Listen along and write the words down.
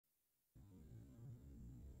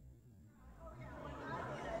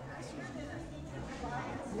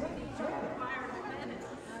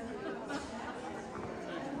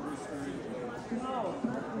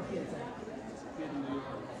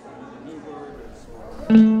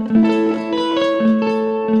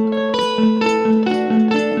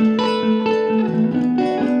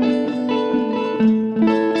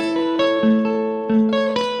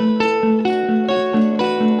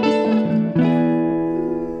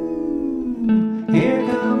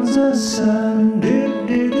sun,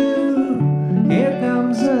 do-do-do. Here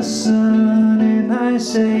comes the sun, and I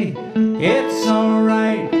say, it's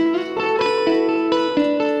alright.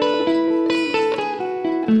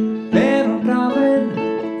 Little darling,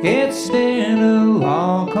 it's been a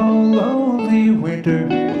long, cold, lonely winter.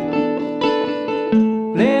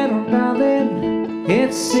 Little darling,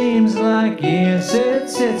 it seems like years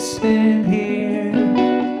since it's been here.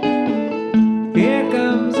 Here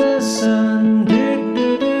comes the sun,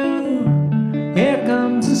 do-do-do. Here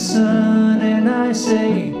comes the sun, and I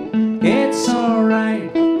say, it's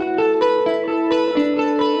alright.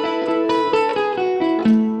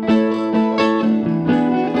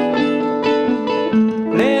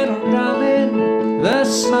 Little darling, the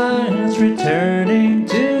smiles returning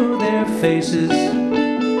to their faces.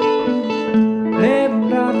 Little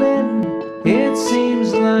darling, it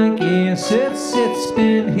seems like years since it's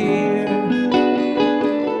been here.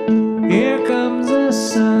 Here comes the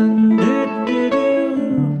sun,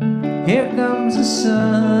 do-do-do. Here comes the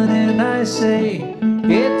sun, and I say,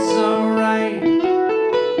 it's alright.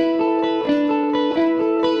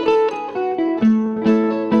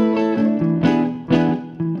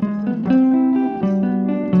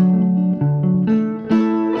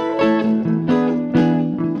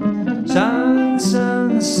 Sun,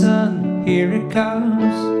 sun, sun, here it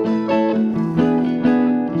comes.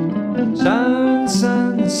 Sun,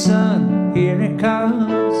 sun, sun, here it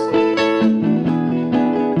comes.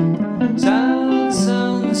 Sun,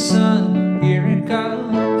 sun, sun, here it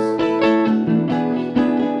comes.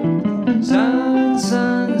 Sun,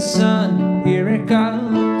 sun, sun, here it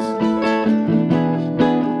comes.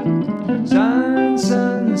 Sun,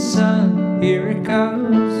 sun, sun, here it comes.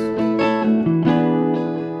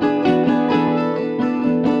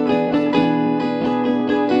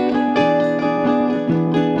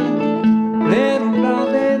 Little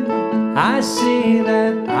darling, I see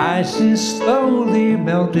that ice is slowly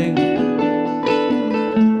melting.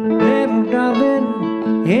 Little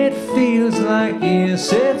darling, it feels like years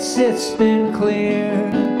since it's been clear.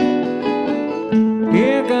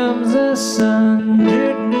 Here comes the sun,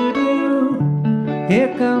 do-do-do.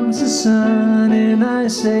 Here comes the sun, and I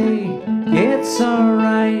say, it's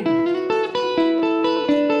alright.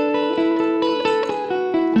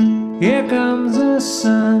 Here comes the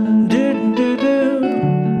sun, do-do-do.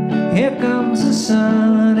 Here comes the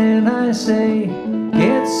sun, and I say,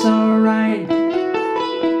 it's alright.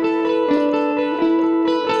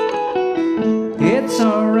 It's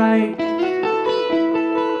alright.